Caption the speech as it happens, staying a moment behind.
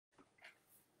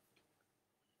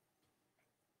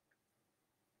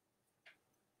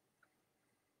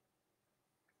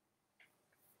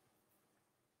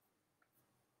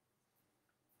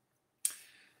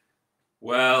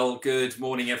Well, good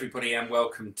morning, everybody, and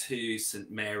welcome to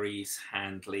St Mary's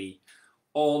Handley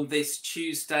on this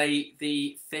Tuesday,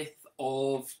 the 5th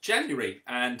of January.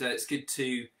 And it's good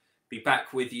to be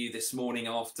back with you this morning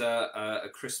after a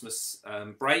Christmas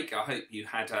break. I hope you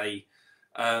had a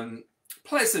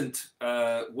pleasant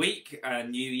week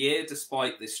and New Year,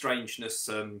 despite the strangeness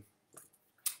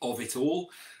of it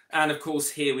all. And of course,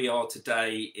 here we are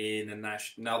today in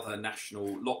another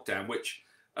national lockdown, which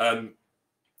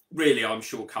really, I'm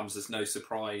sure, comes as no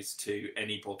surprise to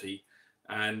anybody.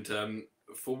 And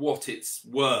for what it's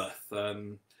worth,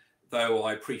 though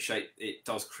I appreciate it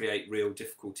does create real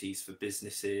difficulties for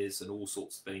businesses and all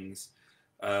sorts of things,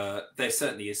 there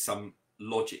certainly is some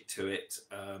logic to it.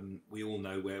 We all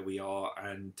know where we are,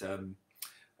 and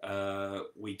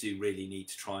we do really need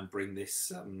to try and bring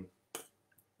this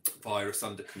virus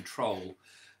under control.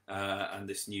 And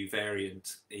this new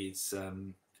variant is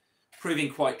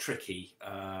proving quite tricky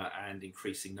and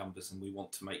increasing numbers, and we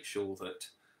want to make sure that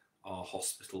our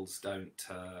hospitals don't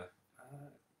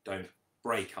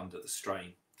break under the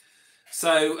strain.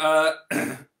 So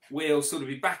we'll sort of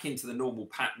be back into the normal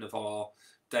pattern of our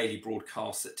daily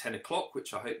broadcasts at 10 o'clock,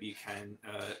 which I hope you can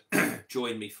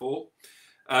join me for.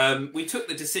 We took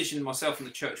the decision, myself and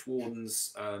the church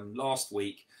wardens, last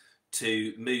week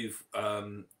to move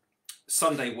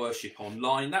Sunday worship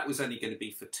online. That was only going to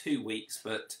be for 2 weeks,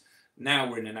 but now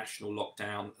we're in a national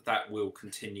lockdown. That will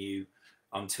continue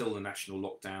until the national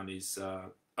lockdown is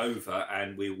over,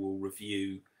 and we will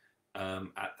review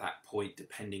at that point,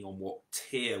 depending on what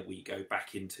tier we go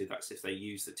back into. That's if they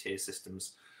use the tier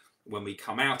systems when we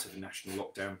come out of the national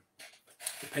lockdown.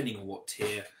 Depending on what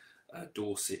tier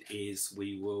Dorset is,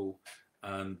 we will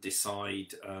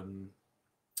decide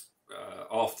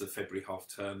after the February half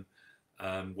term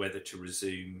whether to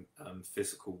resume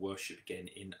physical worship again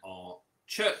in our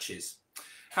churches.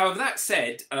 However, that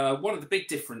said, one of the big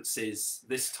differences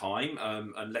this time,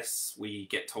 unless we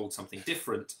get told something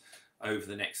different over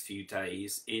the next few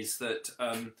days, is that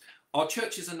our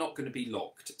churches are not going to be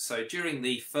locked. So during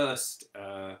the first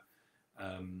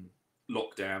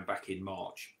lockdown back in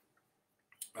March,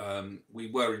 we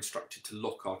were instructed to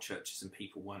lock our churches and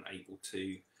people weren't able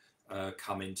to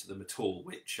come into them at all,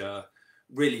 which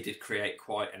really did create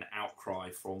quite an outcry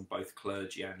from both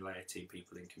clergy and laity and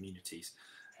people in communities.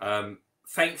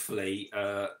 Thankfully,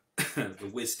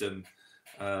 the wisdom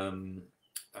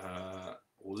or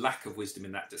lack of wisdom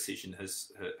in that decision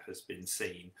has been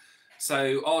seen.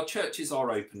 So our churches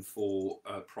are open for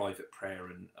private prayer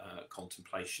and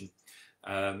contemplation.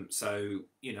 So,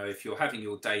 you know, if you're having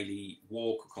your daily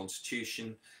walk or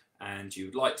constitution and you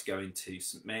would like to go into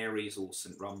St Mary's or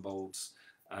St Rumbold's,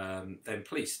 then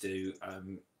please do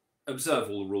observe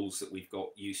all the rules that we've got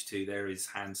used to. There is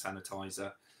hand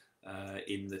sanitizer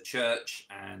in the church,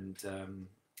 and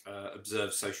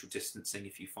observe social distancing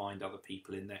if you find other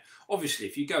people in there. Obviously,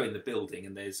 if you go in the building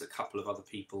and there's a couple of other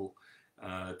people,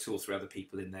 2 or 3 other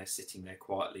people in there sitting there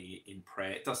quietly in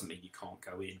prayer, it doesn't mean you can't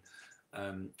go in.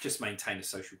 Just maintain a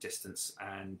social distance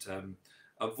and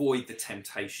avoid the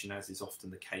temptation, as is often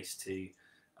the case, to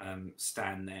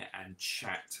stand there and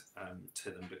chat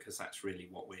to them, because that's really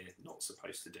what we're not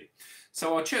supposed to do.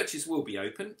 So our churches will be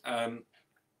open.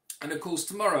 And of course,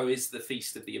 tomorrow is the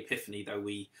Feast of the Epiphany, though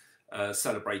we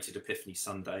celebrated Epiphany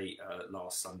Sunday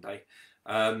last Sunday.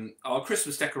 Our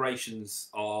Christmas decorations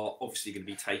are obviously going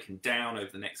to be taken down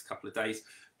over the next couple of days,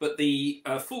 but the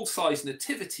full-size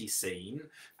nativity scene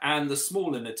and the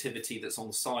smaller nativity that's on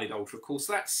the side altar, of course,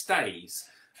 that stays.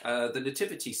 The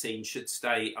nativity scene should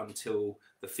stay until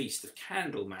the Feast of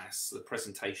Candlemas, the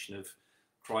presentation of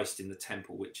Christ in the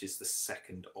temple, which is the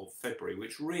 2nd of February,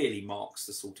 which really marks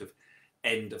the sort of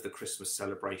end of the Christmas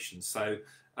celebration. So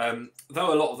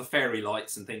though a lot of the fairy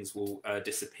lights and things will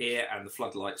disappear, and the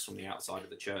floodlights from the outside of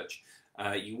the church,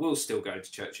 you will still go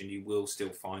to church and you will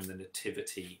still find the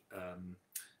nativity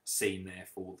scene there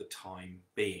for the time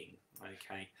being.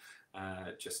 Okay,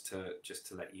 just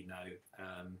to let you know,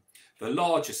 the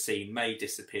larger scene may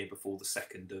disappear before the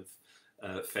 2nd of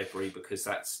February, because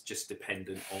that's just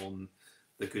dependent on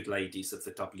the good ladies of the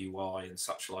WI and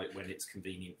such like, when it's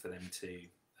convenient for them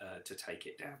to take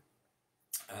it down.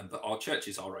 But our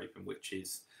churches are open, which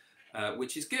is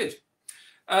good.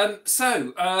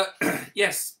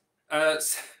 Yes,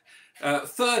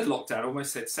 third lockdown. I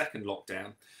almost said second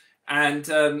lockdown, and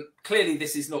clearly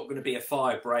this is not going to be a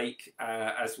fire break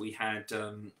as we had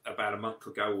about a month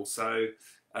ago or so.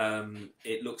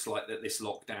 It looks like that this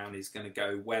lockdown is going to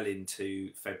go well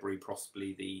into February,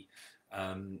 possibly the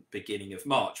beginning of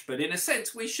March. But in a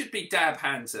sense, we should be dab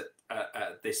hands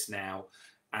at this now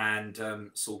and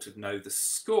sort of know the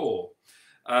score.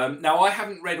 Now, I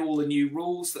haven't read all the new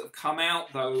rules that have come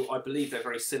out, though I believe they're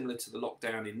very similar to the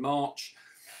lockdown in March.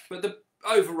 But the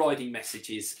overriding message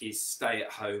is stay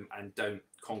at home and don't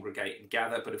congregate and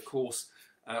gather. But of course,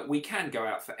 we can go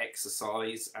out for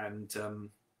exercise and to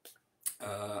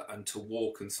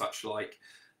walk and such like.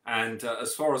 And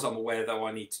as far as I'm aware, though,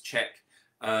 I need to check.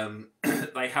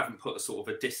 They haven't put a sort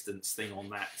of a distance thing on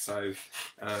that, so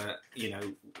you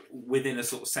know, within a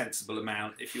sort of sensible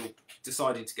amount. If you're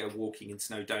deciding to go walking in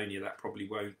Snowdonia, that probably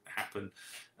won't happen.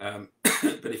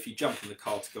 But if you jump in the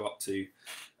car to go up to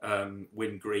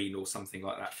Wynn Green or something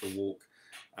like that for a walk,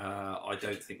 I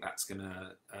don't think that's going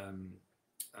to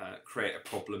create a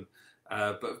problem.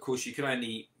 But of course, you can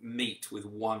only meet with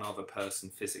one other person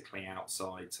physically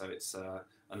outside, so it's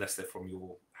unless they're from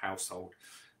your household.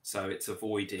 So it's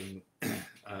avoiding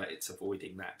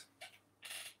that.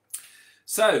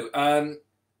 So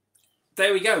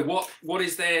there we go. What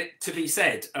is there to be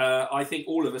said? I think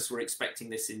all of us were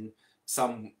expecting this in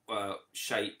some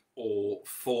shape or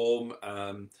form.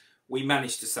 We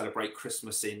managed to celebrate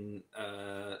Christmas in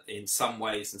some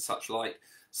ways and such like.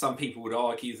 Some people would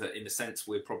argue that in a sense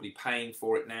we're probably paying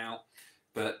for it now.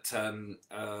 But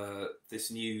this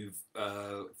new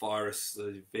virus,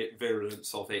 the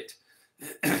virulence of it,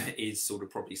 is sort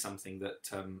of probably something that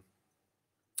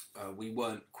we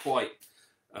weren't quite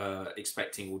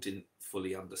expecting or didn't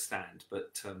fully understand.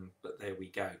 But there we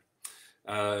go.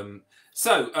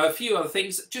 So a few other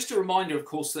things. Just a reminder, of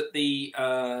course, that the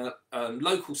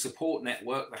local support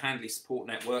network, the Handley Support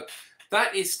Network,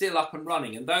 that is still up and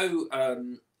running. And though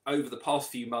over the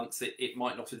past few months it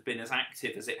might not have been as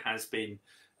active as it has been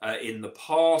in the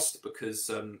past, because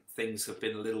things have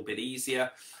been a little bit easier.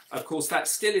 Of course, that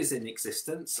still is in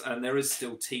existence, and there is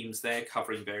still teams there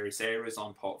covering various areas.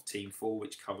 I'm part of Team 4,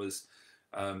 which covers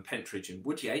Pentridge and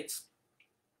Woodyates.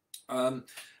 Email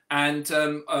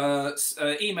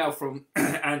from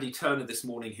Andy Turner this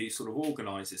morning, who sort of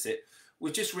organises it,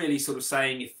 was just really sort of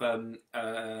saying if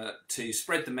to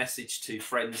spread the message to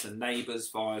friends and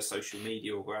neighbours via social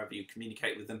media or wherever you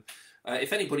communicate with them.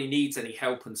 If anybody needs any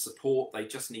help and support, they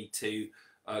just need to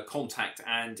contact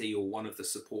Andy or one of the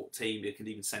support team. They can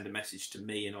even send a message to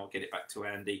me and I'll get it back to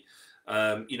Andy.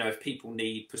 You know, if people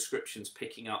need prescriptions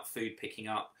picking up, food picking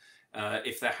up,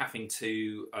 if they're having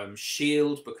to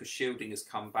shield because shielding has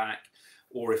come back,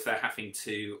 or if they're having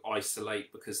to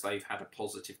isolate because they've had a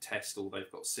positive test or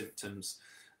they've got symptoms,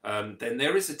 then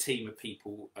there is a team of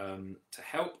people to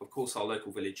help. Of course, our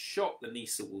local village shop, the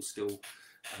Nisa, will still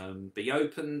be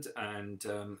opened, and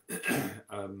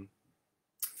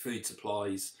food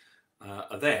supplies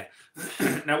are there.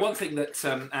 Now, one thing that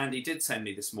Andy did send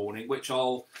me this morning, which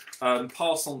I'll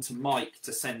pass on to Mike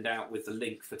to send out with the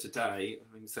link for today.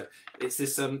 So it's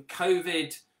this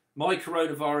My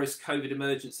Coronavirus COVID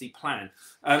Emergency Plan.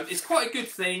 It's quite a good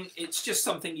thing. It's just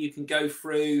something you can go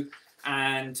through,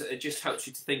 and it just helps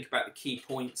you to think about the key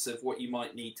points of what you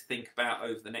might need to think about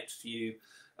over the next few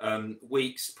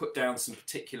weeks. Put down some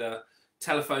particular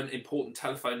important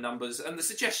telephone numbers, and the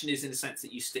suggestion is, in a sense,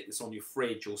 that you stick this on your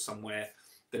fridge or somewhere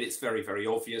that it's very, very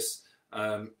obvious.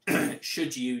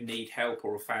 Should you need help,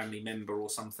 or a family member or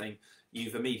something,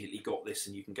 you've immediately got this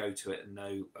and you can go to it and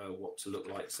know what to look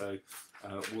like. So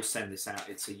we'll send this out.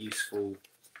 It's a useful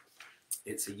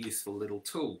little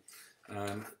tool.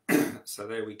 So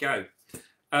there we go.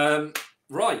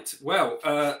 Right, well,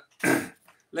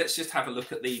 let's just have a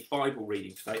look at the Bible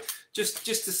reading today. Just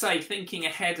to say, thinking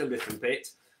ahead a little bit,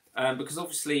 because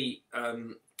obviously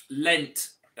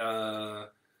Lent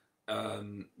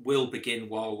will begin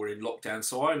while we're in lockdown.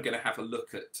 So I'm going to have a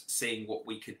look at seeing what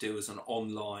we could do as an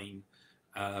online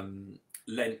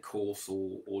Lent course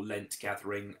or Lent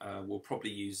gathering. We'll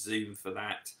probably use Zoom for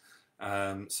that.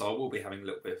 So I will be having a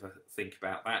little bit of a think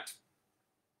about that.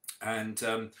 And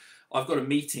I've got a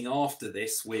meeting after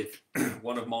this with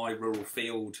one of my Rural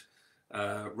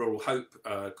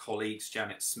Hope colleagues,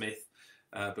 Janet Smith,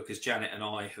 because Janet and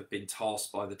I have been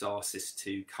tasked by the diocese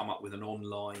to come up with an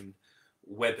online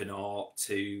webinar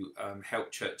to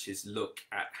help churches look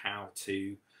at how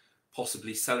to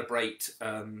possibly celebrate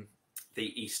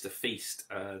the Easter feast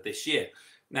this year.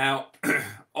 Now,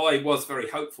 I was very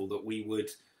hopeful that we would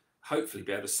hopefully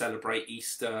be able to celebrate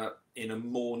Easter in a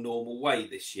more normal way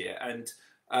this year, and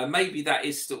maybe that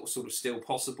is still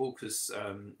possible, because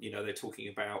you know, they're talking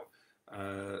about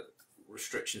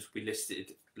restrictions will be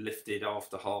lifted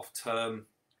after half term,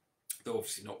 though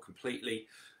obviously not completely.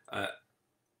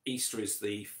 Easter is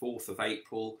the 4th of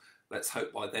April. Let's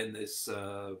hope by then there's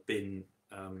been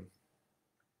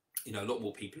you know, a lot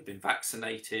more people have been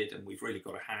vaccinated and we've really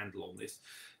got a handle on this.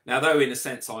 Now, though, in a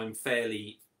sense, I'm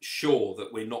fairly sure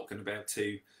that we're not going to be able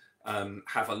to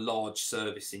have a large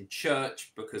service in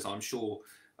church, because I'm sure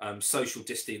social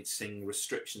distancing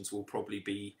restrictions will probably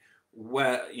be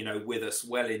with us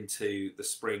well into the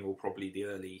spring, or probably the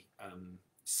early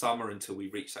summer, until we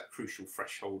reach that crucial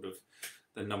threshold of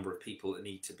the number of people that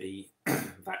need to be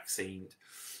vaccinated.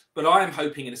 But I am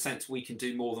hoping, in a sense, we can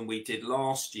do more than we did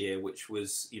last year, which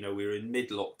was, we were in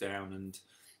mid-lockdown and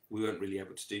we weren't really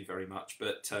able to do very much,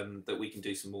 but that we can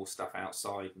do some more stuff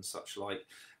outside and such like.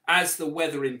 As the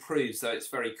weather improves, though it's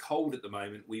very cold at the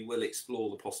moment, we will explore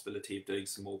the possibility of doing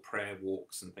some more prayer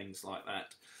walks and things like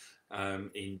that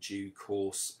in due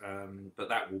course. But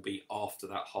that will be after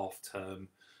that half-term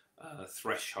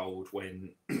threshold,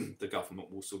 when the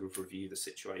government will sort of review the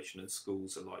situation and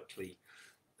schools are likely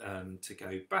to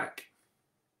go back.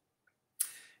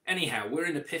 Anyhow, we're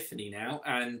in Epiphany now,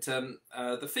 and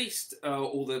the feast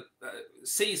or the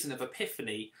season of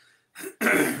Epiphany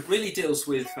really deals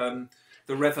with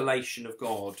the revelation of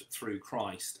God through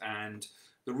Christ, and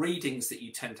the readings that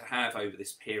you tend to have over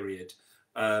this period,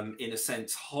 in a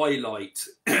sense, highlight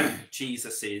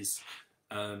Jesus's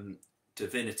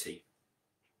divinity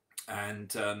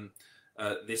and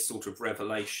this sort of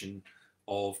revelation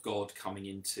of God coming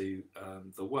into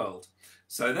the world.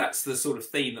 So that's the sort of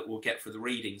theme that we'll get for the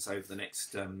readings over the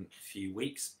next few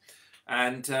weeks.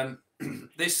 And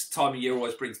this time of year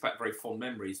always brings back very fond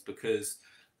memories, because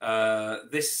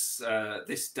this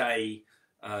day,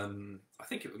 I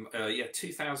think it was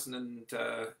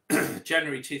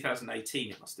January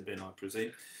 2018 it must have been, I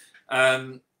presume.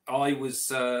 I'd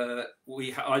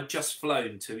just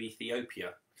flown to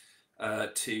Ethiopia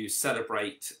to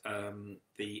celebrate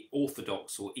the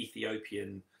Orthodox or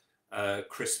Ethiopian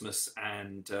Christmas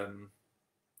and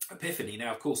Epiphany.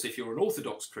 Now, of course, if you're an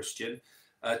Orthodox Christian,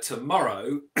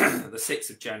 tomorrow, the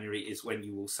 6th of January, is when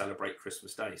you will celebrate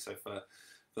Christmas Day. So for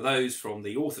those from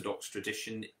the Orthodox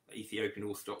tradition, Ethiopian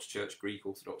Orthodox Church, Greek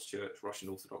Orthodox Church, Russian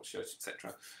Orthodox Church,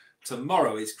 etc.,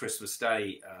 tomorrow is Christmas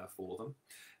Day for them.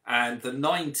 And the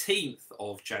 19th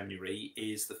of January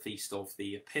is the Feast of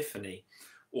the Epiphany,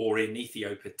 or in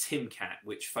Ethiopia, Timkat,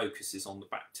 which focuses on the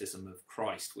baptism of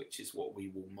Christ, which is what we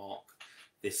will mark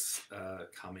this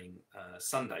coming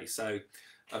Sunday. So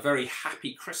a very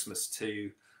happy Christmas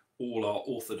to all our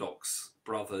Orthodox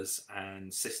brothers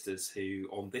and sisters who,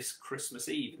 on this Christmas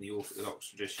Eve in the Orthodox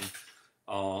tradition,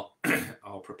 are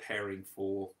preparing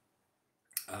for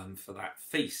that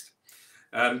feast.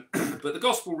 But the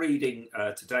Gospel reading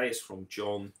today is from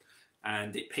John,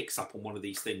 and it picks up on one of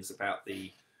these things about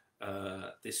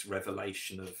this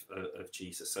revelation of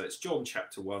Jesus. So it's John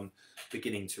chapter 1,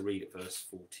 beginning to read at verse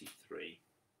 43.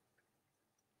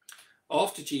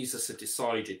 After Jesus had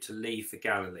decided to leave for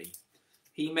Galilee,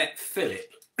 he met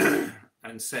Philip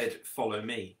and said, "Follow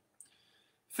me."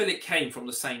 Philip came from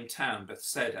the same town,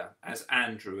 Bethsaida, as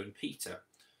Andrew and Peter.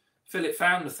 Philip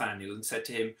found Nathanael and said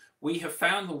to him, "We have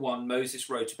found the one Moses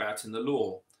wrote about in the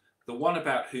law, the one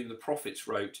about whom the prophets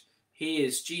wrote. He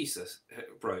is Jesus,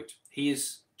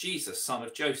 son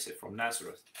of Joseph from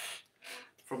Nazareth."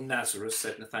 "From Nazareth,"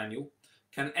 said Nathanael.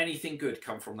 "Can anything good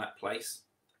come from that place?"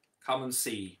 "Come and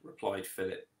see," replied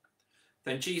Philip.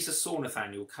 Then Jesus saw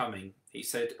Nathanael coming. He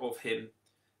said of him,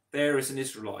 "There is an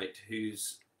Israelite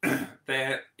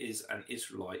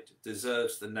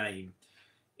deserves the name,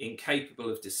 incapable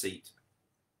of deceit."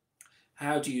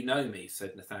 "How do you know me?"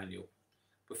 said Nathanael.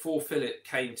 "Before Philip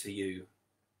came to you,"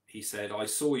 he said, "I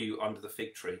saw you under the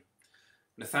fig tree."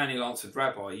 Nathanael answered,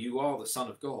 "Rabbi, you are the Son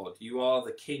of God. You are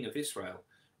the King of Israel."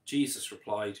 Jesus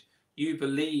replied, "You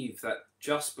believe that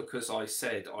just because I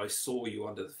said I saw you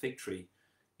under the fig tree,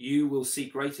 you will see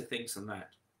greater things than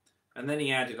that." And then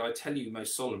he added, "I tell you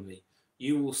most solemnly,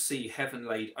 you will see heaven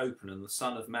laid open and the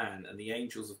Son of Man and the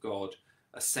angels of God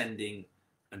ascending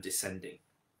and descending."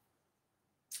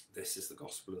 This is the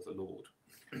gospel of the Lord.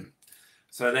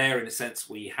 So there, in a sense,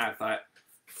 we have that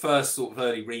first sort of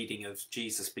early reading of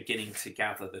Jesus beginning to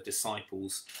gather the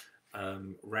disciples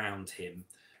round him.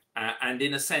 And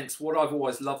in a sense, what I've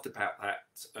always loved about that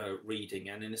reading,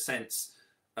 and in a sense,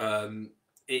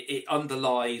 it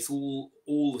underlies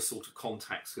all the sort of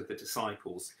contacts with the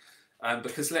disciples.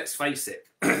 Because let's face it,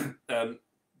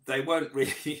 they weren't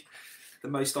really the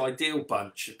most ideal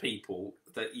bunch of people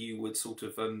that you would sort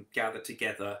of gather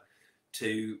together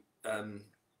to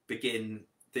begin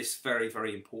this very,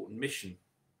 very important mission.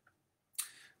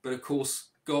 But of course,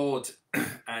 God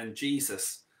and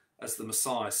Jesus, as the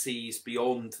Messiah, sees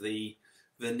beyond the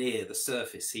veneer, the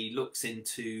surface. He looks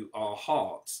into our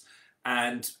hearts.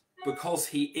 And because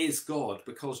he is God,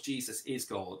 because Jesus is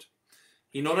God,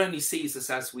 he not only sees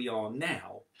us as we are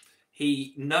now,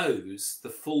 he knows the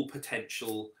full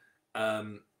potential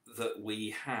that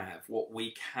we have, what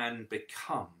we can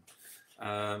become.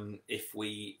 if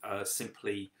we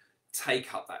simply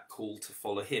take up that call to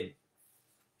follow him.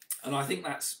 And I think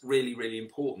that's really, really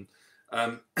important,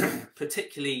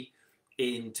 particularly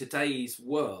in today's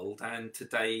world and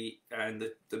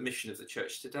the mission of the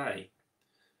church today.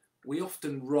 We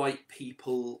often write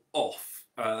people off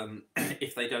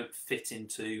if they don't fit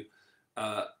into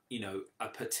a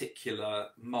particular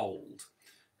mould.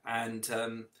 And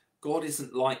God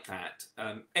isn't like that.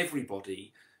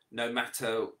 Everybody, no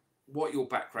matter what your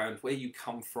background, where you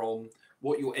come from,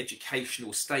 what your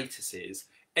educational status is,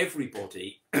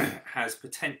 everybody has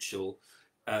potential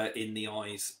in the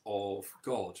eyes of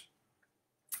God.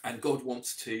 And God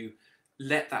wants to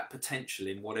let that potential,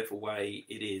 in whatever way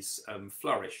it is,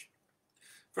 flourish.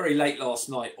 Very late last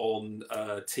night on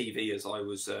TV, as I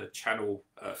was channel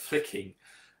flicking,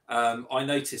 I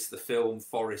noticed the film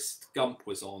Forrest Gump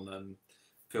was on,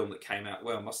 film that came out,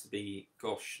 well, must be,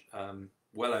 gosh,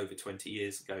 well over 20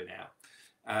 years ago now.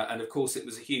 And of course it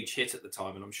was a huge hit at the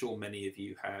time, and I'm sure many of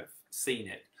you have seen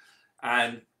it.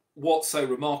 And what's so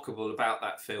remarkable about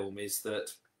that film is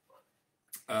that,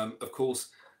 of course,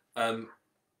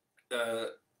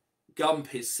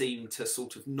 Gump is seen to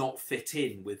sort of not fit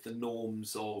in with the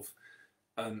norms of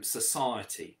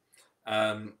society.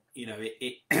 You know,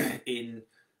 in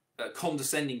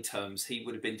condescending terms, he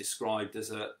would have been described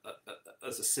as a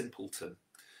simpleton.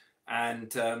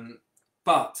 And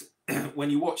but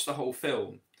when you watch the whole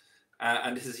film,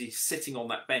 and as he's sitting on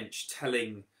that bench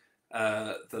telling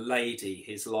the lady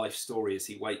his life story as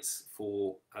he waits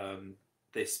for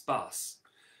this bus,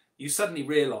 you suddenly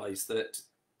realise that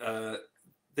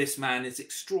this man is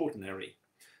extraordinary.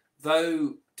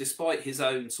 Though, despite his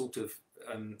own sort of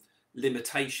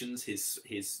limitations,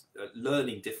 his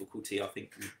learning difficulty, I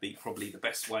think would be probably the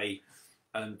best way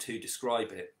to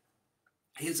describe it,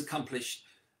 he's accomplished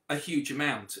a huge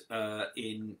amount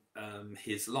in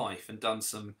his life and done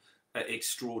some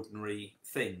extraordinary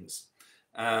things.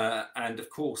 And of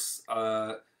course,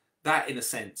 that in a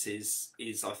sense is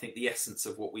I think the essence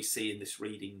of what we see in this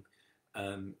reading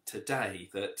today,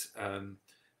 that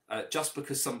just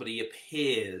because somebody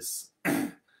appears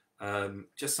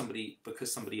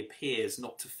because somebody appears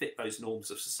not to fit those norms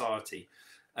of society,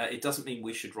 it doesn't mean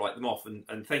we should write them off.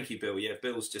 And thank you, Bill. Yeah,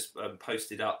 Bill's just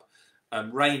posted up.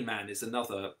 Rain Man is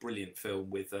another brilliant film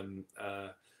with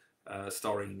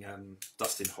starring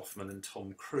Dustin Hoffman and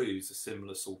Tom Cruise, a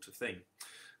similar sort of thing.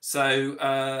 So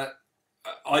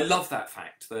I love that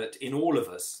fact that in all of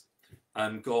us,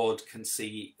 God can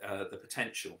see the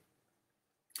potential.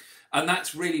 And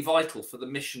that's really vital for the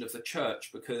mission of the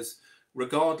church, because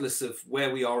regardless of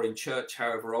where we are in church,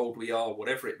 however old we are,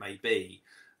 whatever it may be,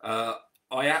 I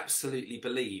absolutely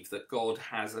believe that God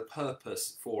has a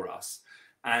purpose for us.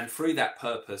 And through that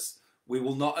purpose, we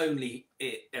will not only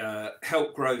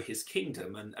help grow his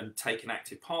kingdom and take an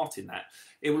active part in that,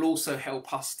 it will also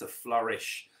help us to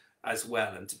flourish as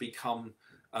well and to become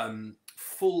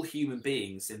full human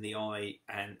beings in the eye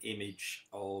and image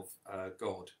of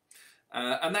God.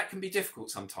 And that can be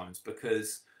difficult sometimes,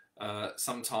 because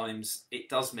sometimes it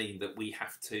does mean that we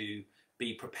have to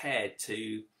be prepared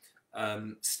to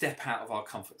step out of our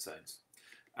comfort zones.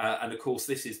 And of course,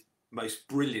 this is most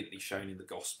brilliantly shown in the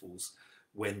Gospels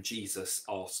when Jesus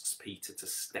asks Peter to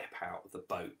step out of the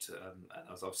boat. And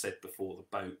as I've said before,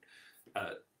 the boat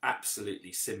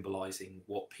absolutely symbolising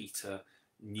what Peter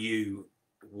knew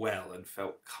well and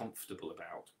felt comfortable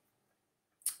about.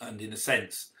 And in a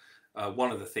sense,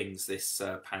 one of the things this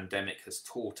pandemic has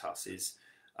taught us is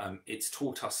it's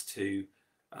taught us to,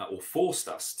 or forced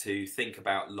us to think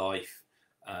about life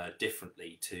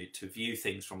differently, to view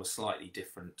things from a slightly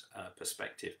different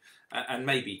perspective, and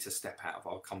maybe to step out of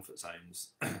our comfort zones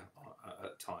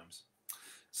at times.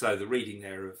 So the reading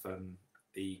there of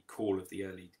the call of the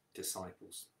early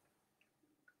disciples.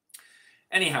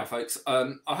 Anyhow, folks,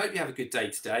 I hope you have a good day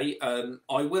today. I'm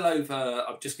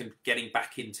just getting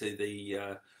back into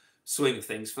the swing of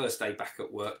things. First day back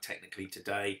at work technically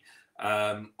today.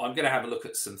 I'm going to have a look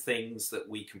at some things that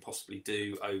we can possibly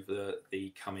do over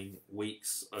the coming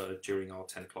weeks during our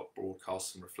 10 o'clock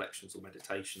broadcast, some reflections or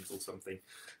meditations or something.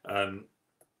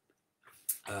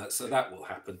 So that will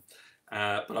happen.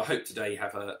 But I hope today you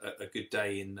have a good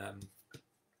day in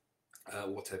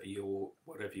whatever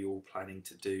you're planning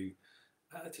to do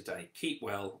today. Keep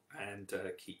well and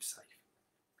keep safe.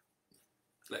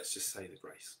 Let's just say the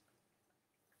grace.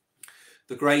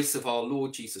 The grace of our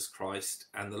Lord Jesus Christ,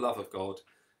 and the love of God,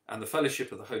 and the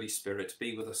fellowship of the Holy Spirit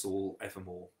be with us all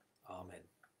evermore. Amen.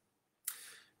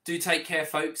 Do take care,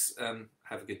 folks.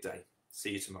 Have a good day.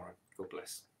 See you tomorrow. God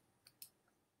bless.